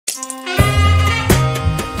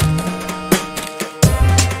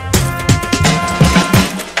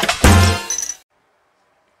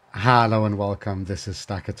Hello and welcome, this is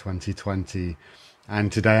Stacker 2020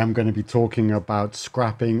 and today I'm going to be talking about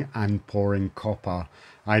scrapping and pouring copper.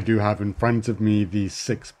 I do have in front of me these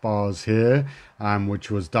 6 bars here,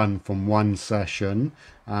 which was done from one session,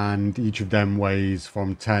 and each of them weighs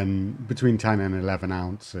from between 10 and 11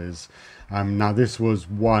 ounces. Now this was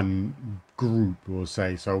one group, we'll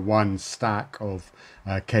say, so one stack of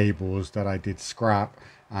cables that I did scrap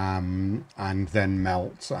and then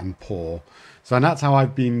melt and pour. So that's how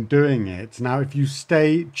I've been doing it. Now, if you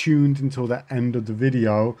stay tuned until the end of the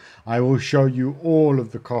video, I will show you all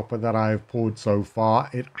of the copper that I have poured so far.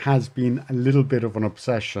 It has been a little bit of an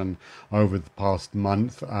obsession over the past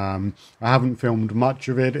month. I haven't filmed much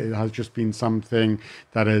of it. It has just been something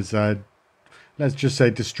that has let's just say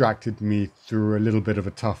distracted me through a little bit of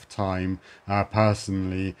a tough time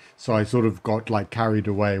personally, so I sort of got like carried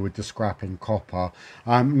away with the scrapping copper.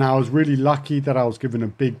 Now I was really lucky that I was given a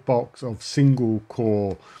big box of single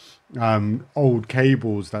core old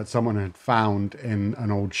cables that someone had found in an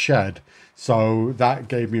old shed, so that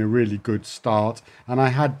gave me a really good start. And I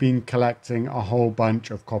had been collecting a whole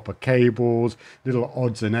bunch of copper cables, little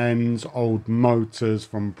odds and ends, old motors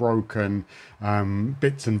from broken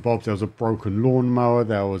bits and bobs. There was a broken lawnmower,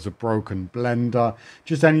 there was a broken blender,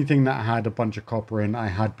 just anything that had a bunch of copper in I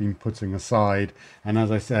had been putting aside, and as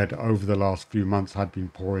I said, over the last few months had been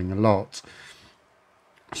pouring a lot.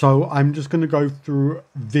 So I'm just going to go through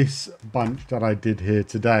this bunch that I did here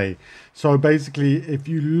today. So basically, if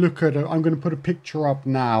you look at it, I'm going to put a picture up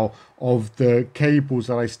now of the cables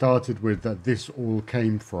that I started with that this all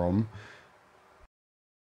came from.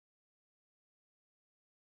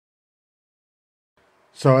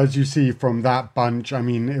 So as you see from that bunch, I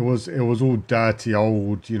mean, it was all dirty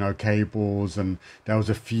old, you know, cables, and there was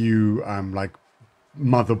a few like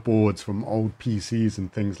motherboards from old PCs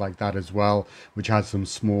and things like that as well, which had some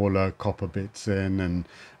smaller copper bits in, and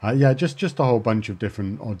yeah, just a whole bunch of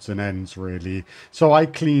different odds and ends really. So I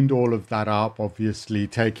cleaned all of that up, obviously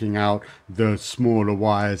taking out the smaller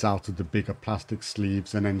wires out of the bigger plastic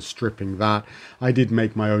sleeves and then stripping that. I did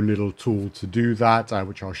make my own little tool to do that,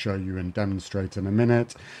 which I'll show you and demonstrate in a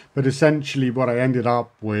minute. But essentially what I ended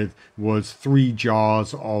up with was 3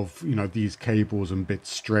 jars of, you know, these cables and bits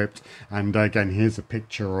stripped, and again, here's a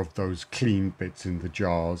picture of those clean bits in the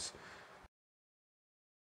jars.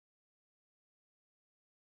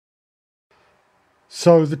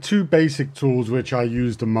 So the 2 basic tools which I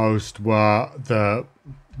used the most were the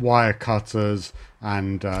wire cutters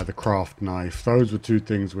and the craft knife. Those were 2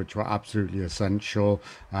 things which were absolutely essential,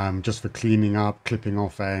 just for cleaning up, clipping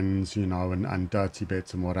off ends, you know, and dirty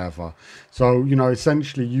bits and whatever. So, you know,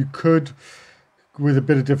 essentially you could, with a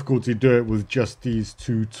bit of difficulty, do it with just these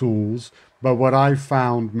 2 tools. But what I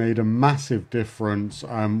found made a massive difference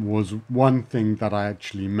was one thing that I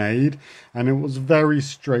actually made, and it was very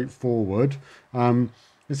straightforward.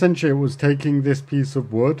 Essentially, it was taking this piece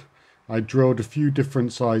of wood. I drilled a few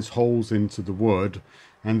different size holes into the wood,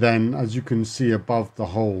 and then, as you can see above the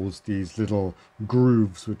holes, these little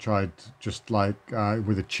grooves which I'd just like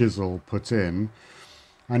with a chisel put in.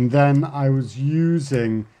 And then I was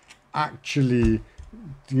using actually,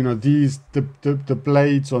 you know, the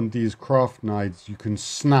blades on these craft knives, you can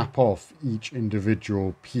snap off each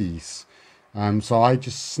individual piece. So I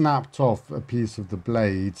just snapped off a piece of the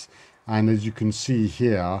blades, and as you can see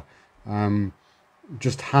here,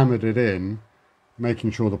 just hammered it in,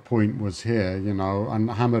 making sure the point was here, you know,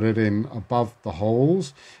 and hammered it in above the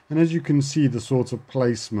holes. And as you can see, the sort of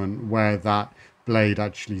placement where that blade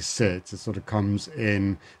actually sits, it sort of comes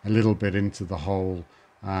in a little bit into the hole.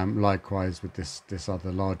 Likewise with this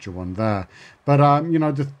other larger one there. But you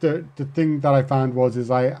know, the thing that I found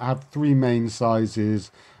is I have 3 main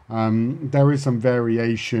sizes. There is some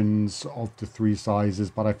variations of the 3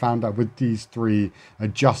 sizes, but I found that with these 3,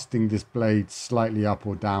 adjusting this blade slightly up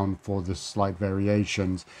or down for the slight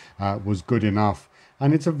variations was good enough.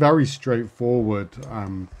 And it's a very straightforward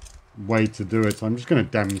way to do it. So I'm just going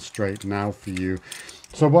to demonstrate now for you.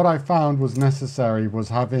 So what I found was necessary was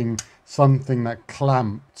having something that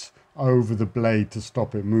clamped over the blade to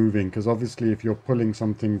stop it moving, because obviously if you're pulling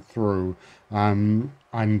something through and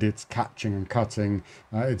it's catching and cutting,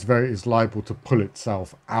 it's liable to pull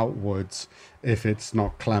itself outwards if it's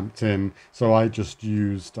not clamped in. So I just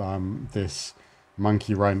used this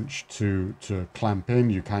monkey wrench to clamp in.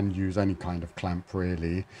 You can use any kind of clamp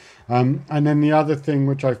really. And then the other thing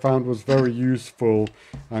which I found was very useful,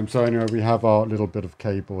 so anyway, we have our little bit of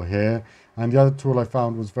cable here, and the other tool I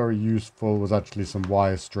found was very useful was actually some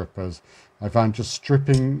wire strippers. I found just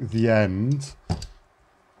stripping the end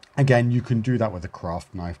Again, you can do that with a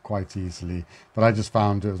craft knife quite easily, but I just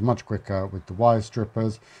found it was much quicker with the wire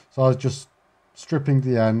strippers. So I was just stripping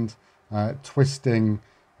the end, twisting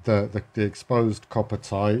the exposed copper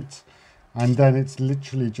tight, and then it's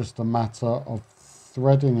literally just a matter of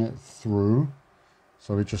threading it through.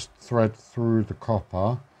 So we just thread through the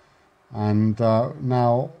copper, and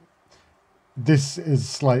now this is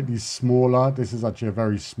slightly smaller. This is actually a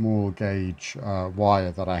very small gauge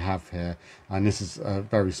wire that I have here, and this is a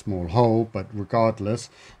very small hole, but regardless,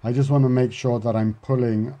 I just want to make sure that I'm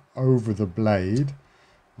pulling over the blade.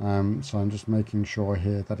 So I'm just making sure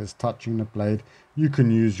here that it's touching the blade. You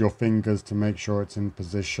can use your fingers to make sure it's in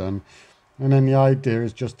position, and then the idea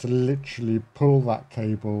is just to literally pull that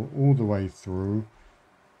cable all the way through.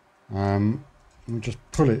 And just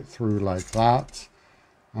pull it through like that.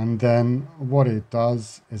 And then what it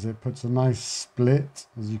does is it puts a nice split,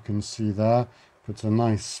 as you can see there, puts a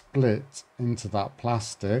nice split into that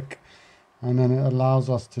plastic, and then it allows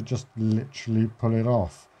us to just literally pull it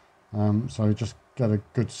off. So just get a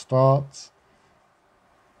good start. Just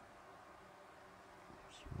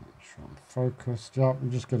make sure I'm focused. Yep, you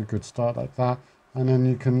just get a good start like that, and then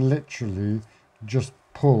you can literally just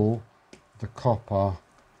pull the copper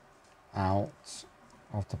out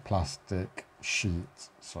of the plastic sheet.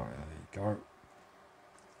 Sorry, there you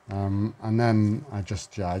go. And then I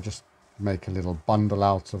just make a little bundle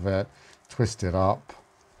out of it, twist it up,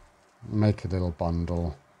 make a little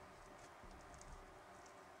bundle,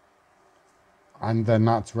 and then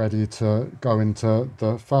that's ready to go into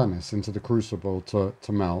the furnace, into the crucible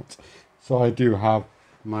to melt. So I do have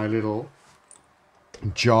my little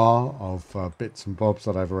jar of bits and bobs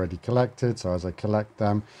that I've already collected. So as I collect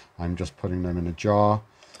them, I'm just putting them in a jar.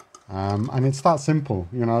 And it's that simple,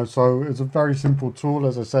 you know. So it's a very simple tool.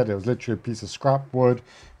 As I said, it was literally a piece of scrap wood,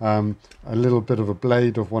 a little bit of a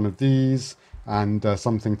blade of one of these, and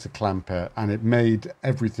something to clamp it, and it made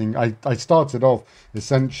everything. I started off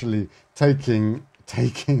essentially taking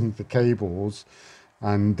the cables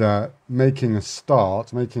and making a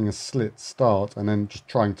slit start, and then just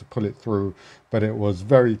trying to pull it through. But it was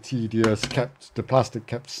very tedious. The plastic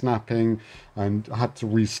kept snapping, and I had to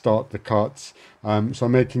restart the cuts. So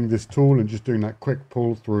making this tool and just doing that quick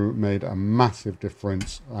pull through made a massive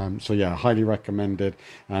difference. So yeah, highly recommended,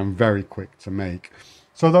 and very quick to make.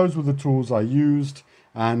 So those were the tools I used,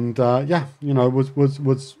 and yeah, you know, was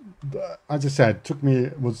as I said,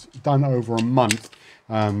 was done over a month.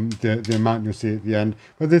 The amount you'll see at the end,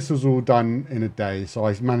 but this was all done in a day. So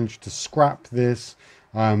I managed to scrap this,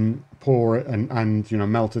 pour it, and you know,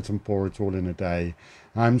 melt it and pour it all in a day.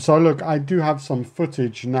 So look, I do have some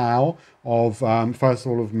footage now of first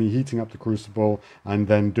of all of me heating up the crucible and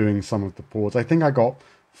then doing some of the pours. I think I got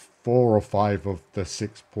 4 or 5 of the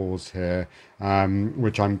 6 pours here,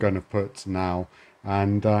 which I'm going to put now.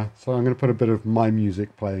 And so I'm going to put a bit of my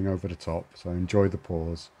music playing over the top. So enjoy the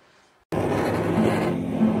pours.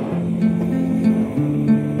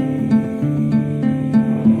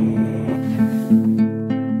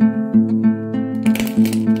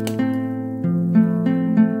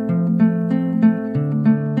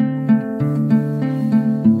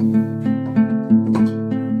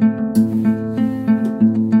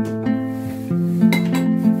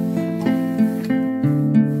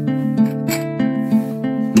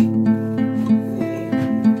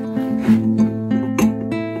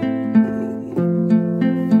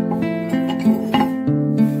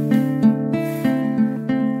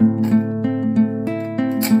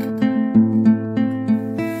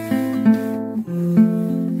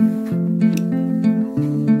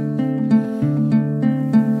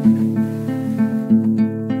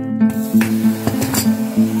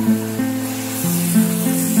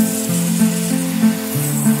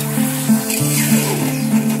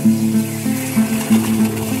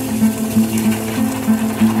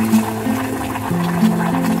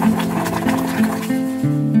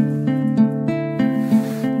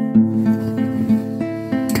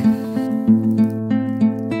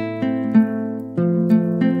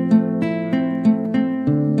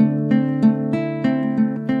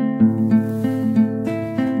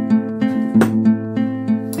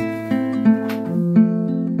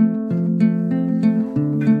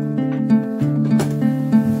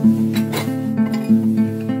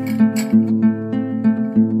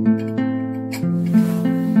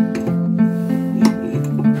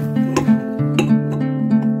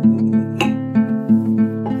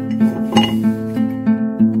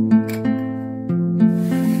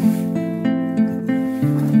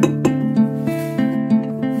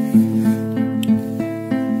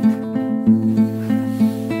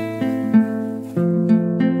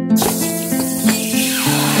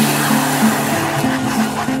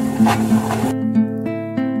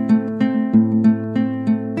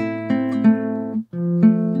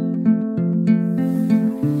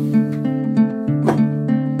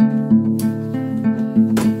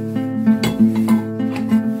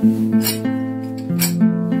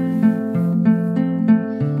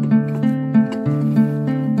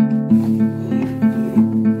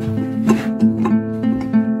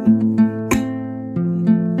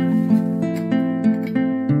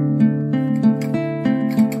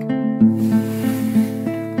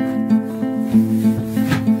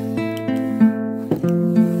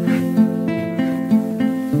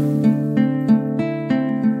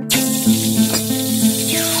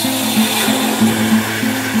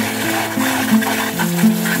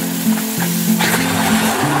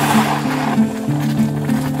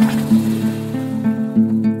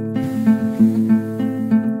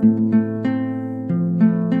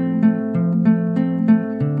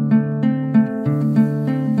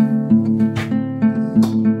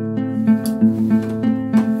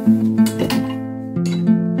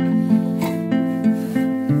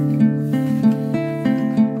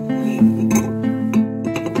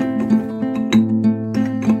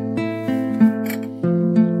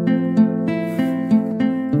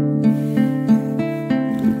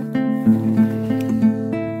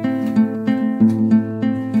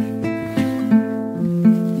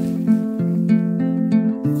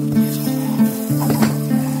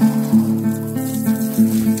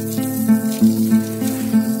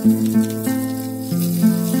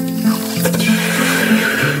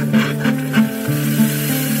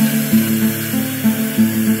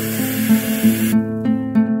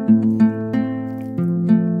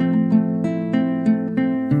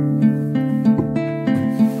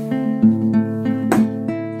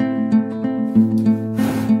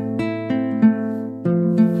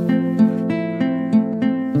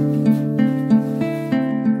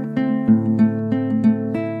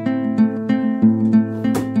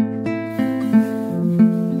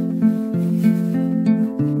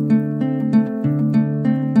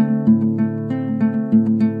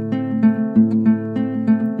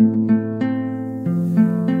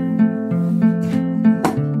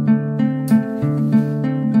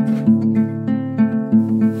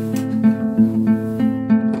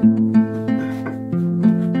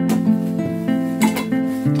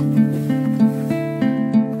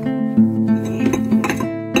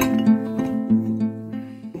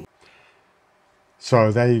 So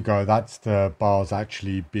there you go, that's the bars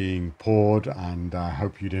actually being poured, and I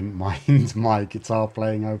hope you didn't mind my guitar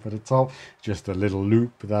playing over the top. Just a little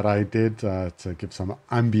loop that I did to give some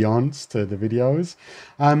ambience to the videos.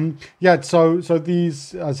 Yeah, so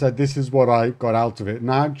these, as I said, this is what I got out of it.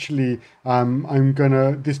 Now actually,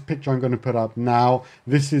 this picture I'm gonna put up now,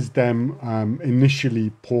 this is them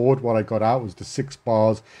initially poured. What I got out was the 6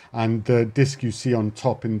 bars, and the disc you see on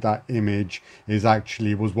top in that image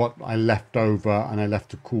was what I left over, and I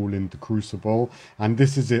left to cool in the crucible. And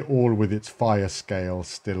this is it all with its fire scale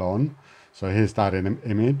still on. So here's that in an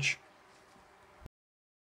image.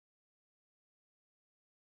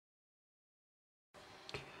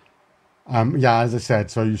 Yeah, as I said,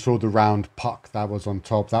 so you saw the round puck that was on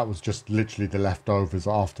top. That was just literally the leftovers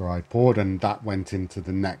after I poured, and that went into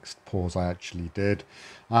the next pours I actually did.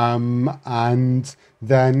 And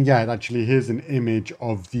then, yeah, actually, here's an image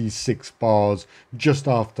of these 6 bars just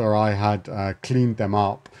after I had cleaned them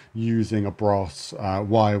up using a brass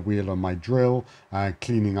wire wheel on my drill,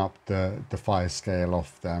 cleaning up the fire scale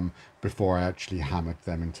off them before I actually hammered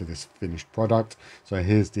them into this finished product. So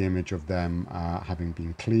here's the image of them having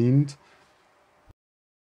been cleaned.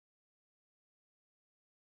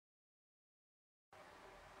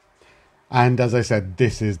 And as I said,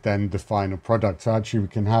 this is then the final product. So actually we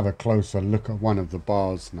can have a closer look at one of the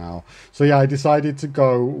bars now. So yeah, I decided to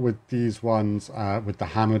go with these ones with the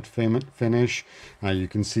hammered finish. You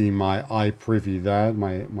can see my eye privy there,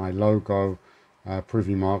 my logo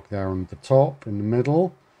privy mark there on the top in the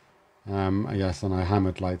middle. Yes, and I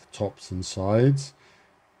hammered like the tops and sides.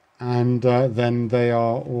 And then they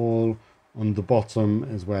are all on the bottom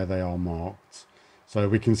is where they are marked. So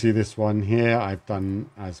we can see this one here, I've done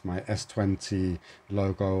as my S20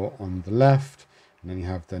 logo on the left, and then you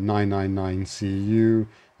have the 999 CU,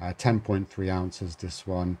 10.3 ounces this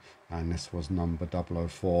one, and this was number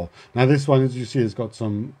 004. Now this one, as you see, has got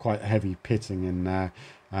some quite heavy pitting in there.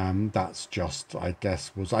 That's just, I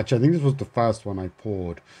guess, I think this was the first one I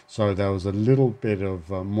poured, so there was a little bit of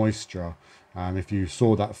moisture. If you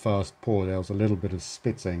saw that first pour, there was a little bit of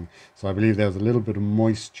spitting. So I believe there was a little bit of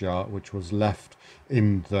moisture which was left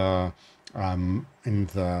in the in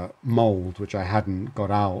the mold, which I hadn't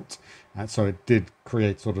got out. So it did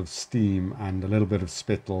create sort of steam and a little bit of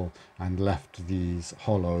spittle and left these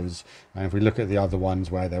hollows. And if we look at the other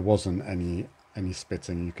ones where there wasn't any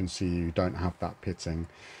spitting, you can see you don't have that pitting.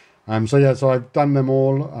 So yeah, so I've done them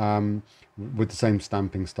all with the same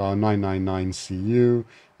stamping style, 999 CU.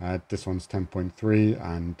 This one's 10.3,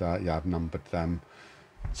 and yeah, I've numbered them.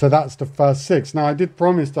 So that's the first 6. Now, I did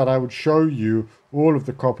promise that I would show you all of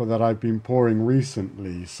the copper that I've been pouring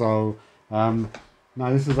recently. So now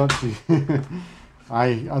this is actually,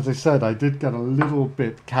 as I said, I did get a little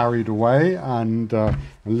bit carried away and a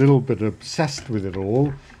little bit obsessed with it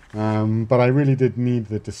all. But I really did need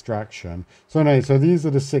the distraction. So anyway, so these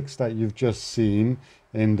are the 6 that you've just seen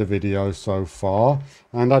in the video so far.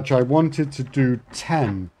 And actually, I wanted to do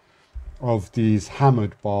 10 of these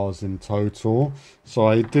hammered bars in total, so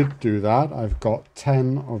I did do that. I've got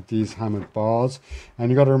 10 of these hammered bars,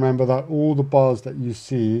 and you got to remember that all the bars that you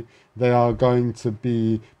see, they are going to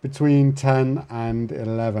be between 10 and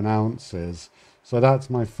 11 ounces. So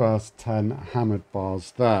that's my first 10 hammered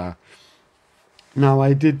bars there. Now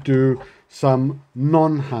I did do some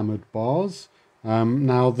non-hammered bars.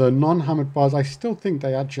 Now the non-hammered bars, I still think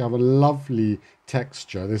they actually have a lovely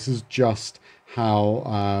texture. This is just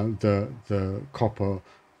how the copper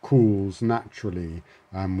cools naturally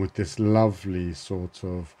with this lovely sort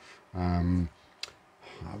of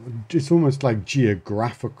it's almost like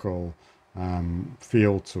geographical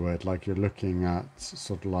feel to it, like you're looking at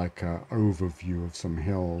sort of like an overview of some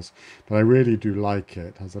hills. But I really do like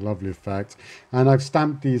it. It has a lovely effect, and I've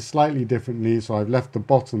stamped these slightly differently. So I've left the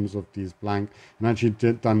bottoms of these blank and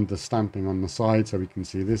actually done the stamping on the side, so we can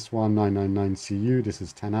see this one 999 CU, this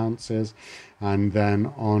is 10 ounces, and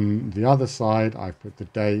then on the other side I put the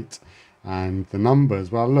date and the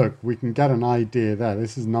numbers. Well, look, we can get an idea there.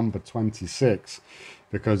 This is number 26,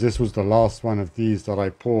 because this was the last one of these that I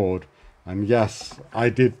poured. And yes, I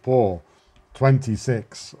did pour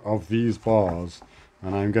 26 of these bars,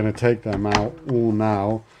 and I'm going to take them out all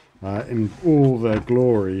now in all their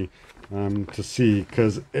glory to see,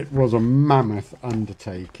 because it was a mammoth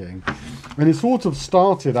undertaking. And it sort of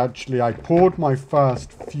started, actually, I poured my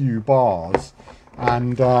first few bars,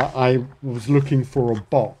 and I was looking for a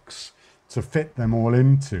box to fit them all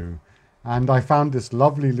into. And I found this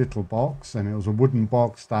lovely little box, and it was a wooden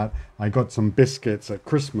box that I got some biscuits at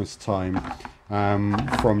Christmas time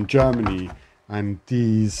from Germany. And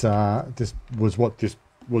these, this was what this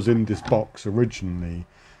was in this box originally.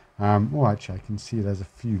 Oh, actually, I can see there's a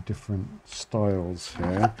few different styles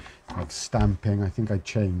here of stamping. I think I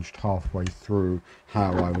changed halfway through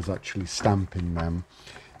how I was actually stamping them.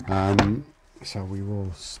 So we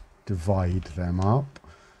will divide them up.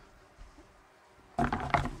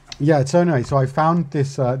 Yeah, so anyway, so I found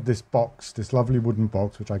this this box, this lovely wooden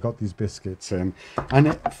box, which I got these biscuits in, and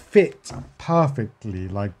it fit perfectly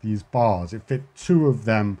like these bars. It fit 2 of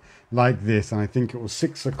them like this, and I think it was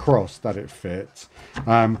 6 across that it fit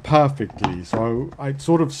perfectly. So I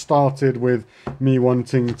sort of started with me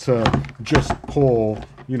wanting to just pour,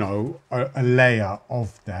 you know, a layer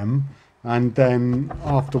of them, and then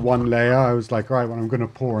after one layer, I was like, right, well, I'm going to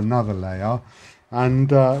pour another layer.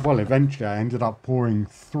 And, well, eventually I ended up pouring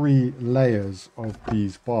 3 layers of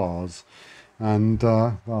these bars. And,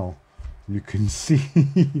 well, you can see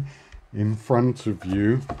in front of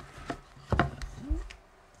you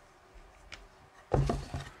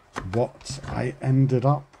what I ended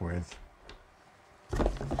up with.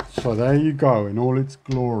 So there you go, in all its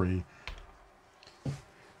glory.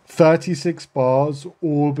 36 bars,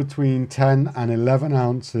 all between 10 and 11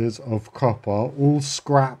 ounces of copper, all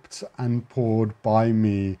scrapped and poured by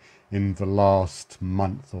me in the last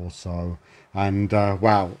month or so. And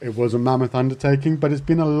wow, it was a mammoth undertaking, but it's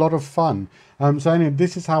been a lot of fun. So anyway,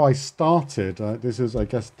 this is how I started. This is, I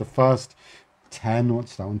guess, the first 10,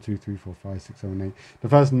 what's that, 1, 2, 3, 4, 5, 6, 7, 8. The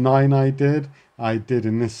first 9 I did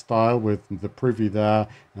in this style with the privy there,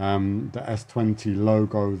 the S20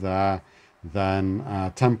 logo there. Then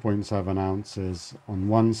 10.7 ounces on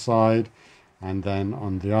one side, and then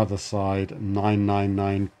on the other side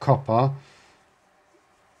 999 copper,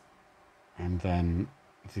 and then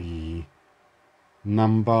the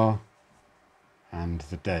number and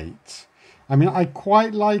the date. I mean, I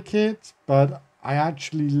quite like it, but I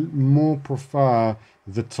actually more prefer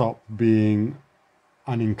the top being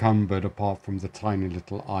unencumbered apart from the tiny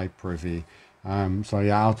little eye privy. So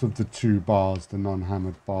yeah, out of the 2 bars, the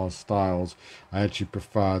non-hammered bar styles, I actually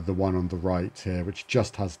prefer the one on the right here, which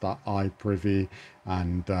just has that eye privy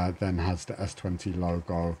and then has the S20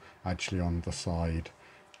 logo actually on the side.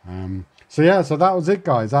 So yeah, so that was it,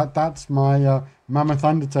 guys. That's my mammoth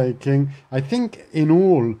undertaking. I think in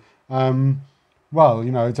all, Well,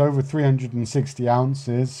 you know, it's over 360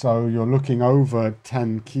 ounces, so you're looking over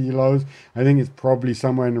 10 kilos. I think it's probably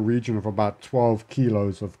somewhere in the region of about 12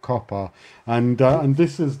 kilos of copper. And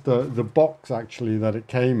this is the box actually that it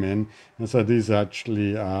came in. And so these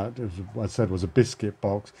actually, what I said was a biscuit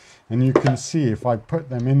box. And you can see if I put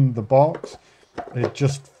them in the box, it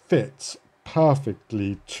just fits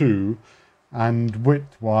perfectly too. And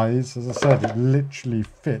width-wise, as I said, it literally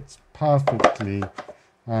fits perfectly.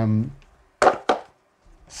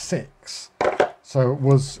 6, so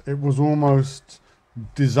it was almost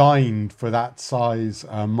designed for that size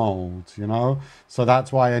mold, you know, so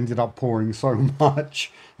that's why I ended up pouring so much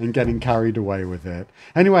and getting carried away with it.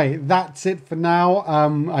 Anyway, that's it for now.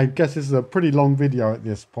 I guess this is a pretty long video at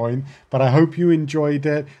this point, but I hope you enjoyed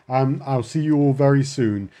it. I'll see you all very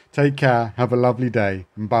soon. Take care, have a lovely day,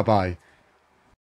 and bye bye.